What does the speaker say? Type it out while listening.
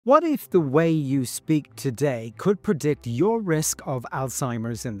What if the way you speak today could predict your risk of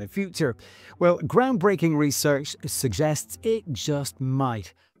Alzheimer's in the future? Well, groundbreaking research suggests it just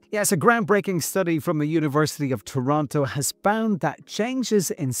might. Yes, a groundbreaking study from the University of Toronto has found that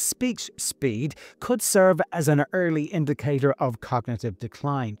changes in speech speed could serve as an early indicator of cognitive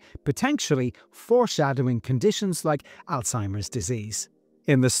decline, potentially foreshadowing conditions like Alzheimer's disease.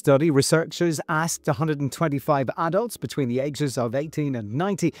 In the study, researchers asked 125 adults between the ages of 18 and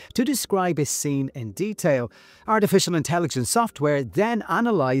 90 to describe a scene in detail. Artificial intelligence software then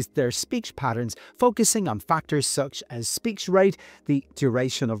analysed their speech patterns, focusing on factors such as speech rate, the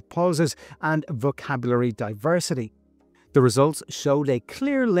duration of pauses, and vocabulary diversity. The results showed a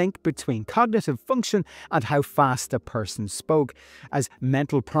clear link between cognitive function and how fast a person spoke. As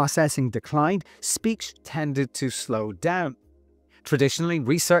mental processing declined, speech tended to slow down. Traditionally,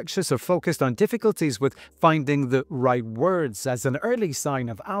 researchers have focused on difficulties with finding the right words as an early sign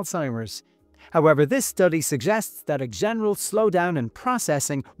of Alzheimer's. However, this study suggests that a general slowdown in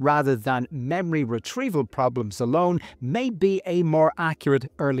processing rather than memory retrieval problems alone may be a more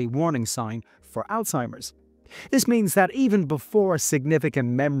accurate early warning sign for Alzheimer's. This means that even before significant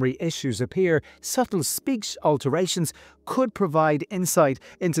memory issues appear, subtle speech alterations could provide insight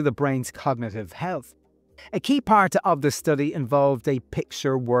into the brain's cognitive health. A key part of the study involved a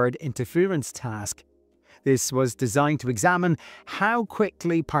picture-word interference task. This was designed to examine how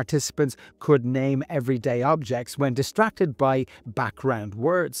quickly participants could name everyday objects when distracted by background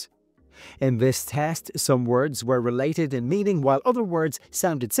words. In this test, some words were related in meaning while other words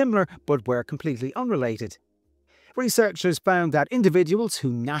sounded similar but were completely unrelated. Researchers found that individuals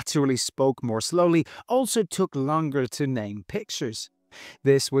who naturally spoke more slowly also took longer to name pictures.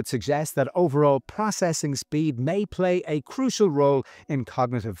 This would suggest that overall processing speed may play a crucial role in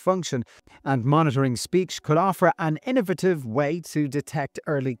cognitive function, and monitoring speech could offer an innovative way to detect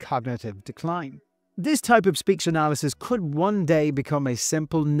early cognitive decline. This type of speech analysis could one day become a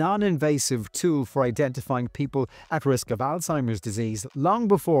simple, non-invasive tool for identifying people at risk of Alzheimer's disease long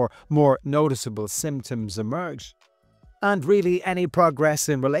before more noticeable symptoms emerge. And really, any progress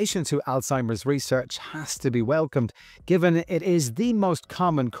in relation to Alzheimer's research has to be welcomed, given it is the most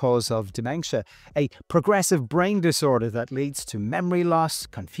common cause of dementia, a progressive brain disorder that leads to memory loss,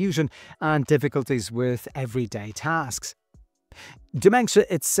 confusion, and difficulties with everyday tasks. Dementia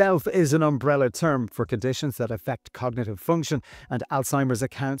itself is an umbrella term for conditions that affect cognitive function, and Alzheimer's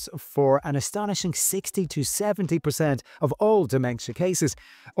accounts for an astonishing 60 to 70% of all dementia cases.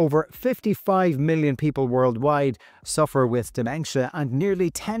 Over 55 million people worldwide suffer with dementia, and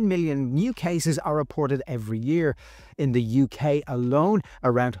nearly 10 million new cases are reported every year. In the UK alone,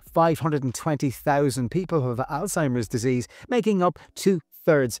 around 520,000 people have Alzheimer's disease, making up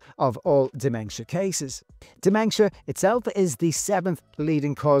two-thirds of all dementia cases. Dementia itself is the seventh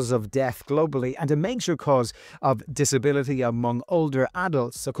leading cause of death globally and a major cause of disability among older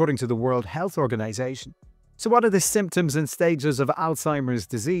adults, according to the World Health Organization. So what are the symptoms and stages of Alzheimer's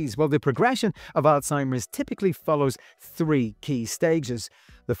disease? Well, the progression of Alzheimer's typically follows three key stages.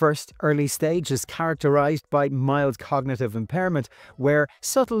 The first early stage is characterized by mild cognitive impairment, where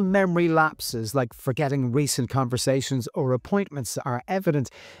subtle memory lapses like forgetting recent conversations or appointments are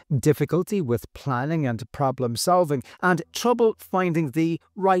evident, difficulty with planning and problem solving, and trouble finding the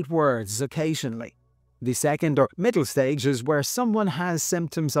right words occasionally. The second or middle stage is where someone has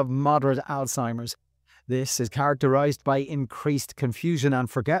symptoms of moderate Alzheimer's. This is characterized by increased confusion and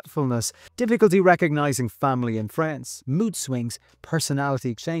forgetfulness, difficulty recognizing family and friends, mood swings,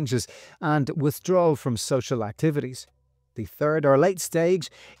 personality changes, and withdrawal from social activities. The third or late stage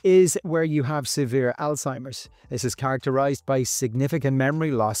is where you have severe Alzheimer's. This is characterized by significant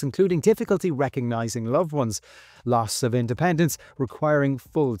memory loss, including difficulty recognizing loved ones, loss of independence requiring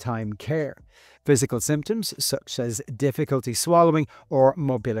full-time care, physical symptoms such as difficulty swallowing or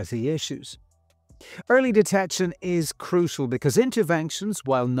mobility issues. Early detection is crucial because interventions,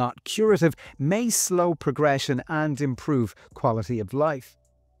 while not curative, may slow progression and improve quality of life.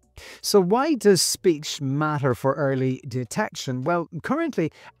 So why does speech matter for early detection? Well,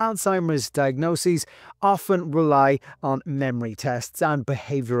 currently, Alzheimer's diagnoses often rely on memory tests and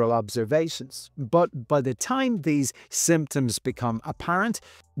behavioral observations. But by the time these symptoms become apparent,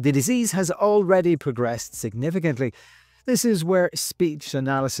 the disease has already progressed significantly. This is where speech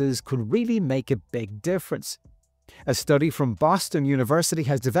analysis could really make a big difference. A study from Boston University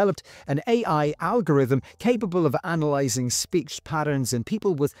has developed an AI algorithm capable of analyzing speech patterns in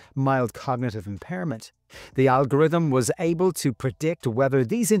people with mild cognitive impairment. The algorithm was able to predict whether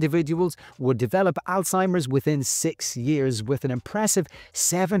these individuals would develop Alzheimer's within 6 years with an impressive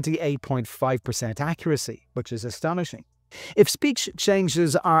 78.5% accuracy, which is astonishing. If speech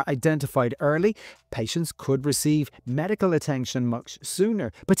changes are identified early, patients could receive medical attention much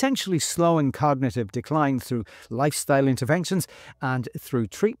sooner, potentially slowing cognitive decline through lifestyle interventions and through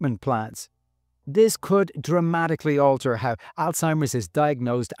treatment plans. This could dramatically alter how Alzheimer's is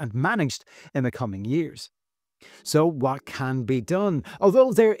diagnosed and managed in the coming years. So, what can be done?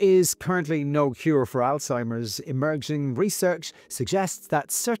 Although there is currently no cure for Alzheimer's, emerging research suggests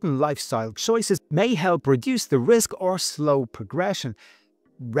that certain lifestyle choices may help reduce the risk or slow progression.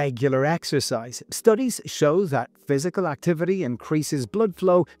 Regular exercise. Studies show that physical activity increases blood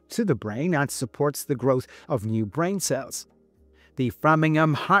flow to the brain and supports the growth of new brain cells. The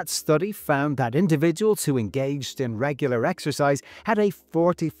Framingham Heart Study found that individuals who engaged in regular exercise had a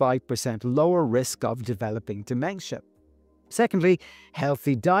 45% lower risk of developing dementia. Secondly,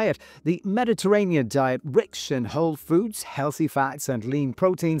 healthy diet. The Mediterranean diet, rich in whole foods, healthy fats and lean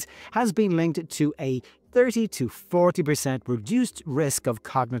proteins, has been linked to a 30 to 40% reduced risk of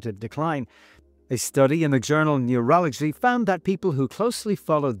cognitive decline. A study in the journal Neurology found that people who closely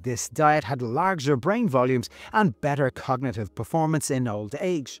followed this diet had larger brain volumes and better cognitive performance in old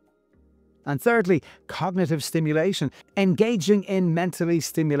age. And thirdly, cognitive stimulation. Engaging in mentally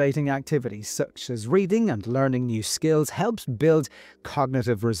stimulating activities such as reading and learning new skills helps build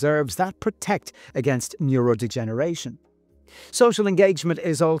cognitive reserves that protect against neurodegeneration. Social engagement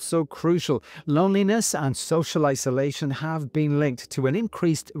is also crucial. Loneliness and social isolation have been linked to an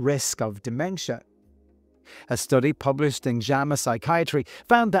increased risk of dementia. A study published in JAMA Psychiatry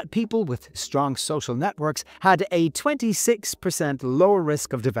found that people with strong social networks had a 26% lower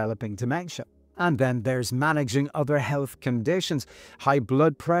risk of developing dementia. And then there's managing other health conditions. High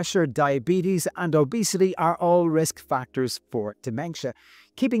blood pressure, diabetes, and obesity are all risk factors for dementia.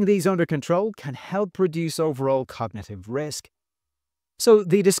 Keeping these under control can help reduce overall cognitive risk. So,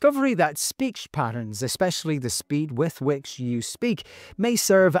 the discovery that speech patterns, especially the speed with which you speak, may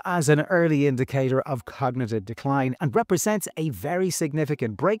serve as an early indicator of cognitive decline and represents a very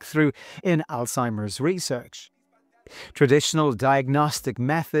significant breakthrough in Alzheimer's research. Traditional diagnostic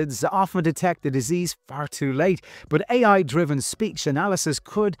methods often detect the disease far too late, but AI-driven speech analysis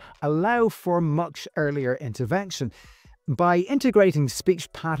could allow for much earlier intervention. By integrating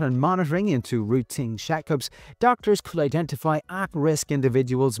speech pattern monitoring into routine checkups, doctors could identify at-risk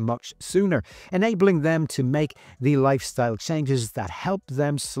individuals much sooner, enabling them to make the lifestyle changes that help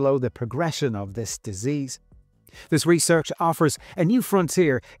them slow the progression of this disease. This research offers a new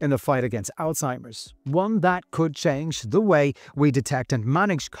frontier in the fight against Alzheimer's, one that could change the way we detect and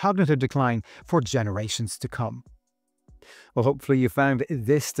manage cognitive decline for generations to come. Well, hopefully you found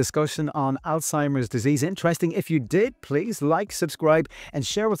this discussion on Alzheimer's disease interesting. If you did, please like, subscribe, and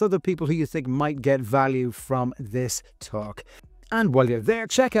share with other people who you think might get value from this talk. And while you're there,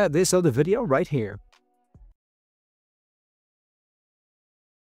 check out this other video right here.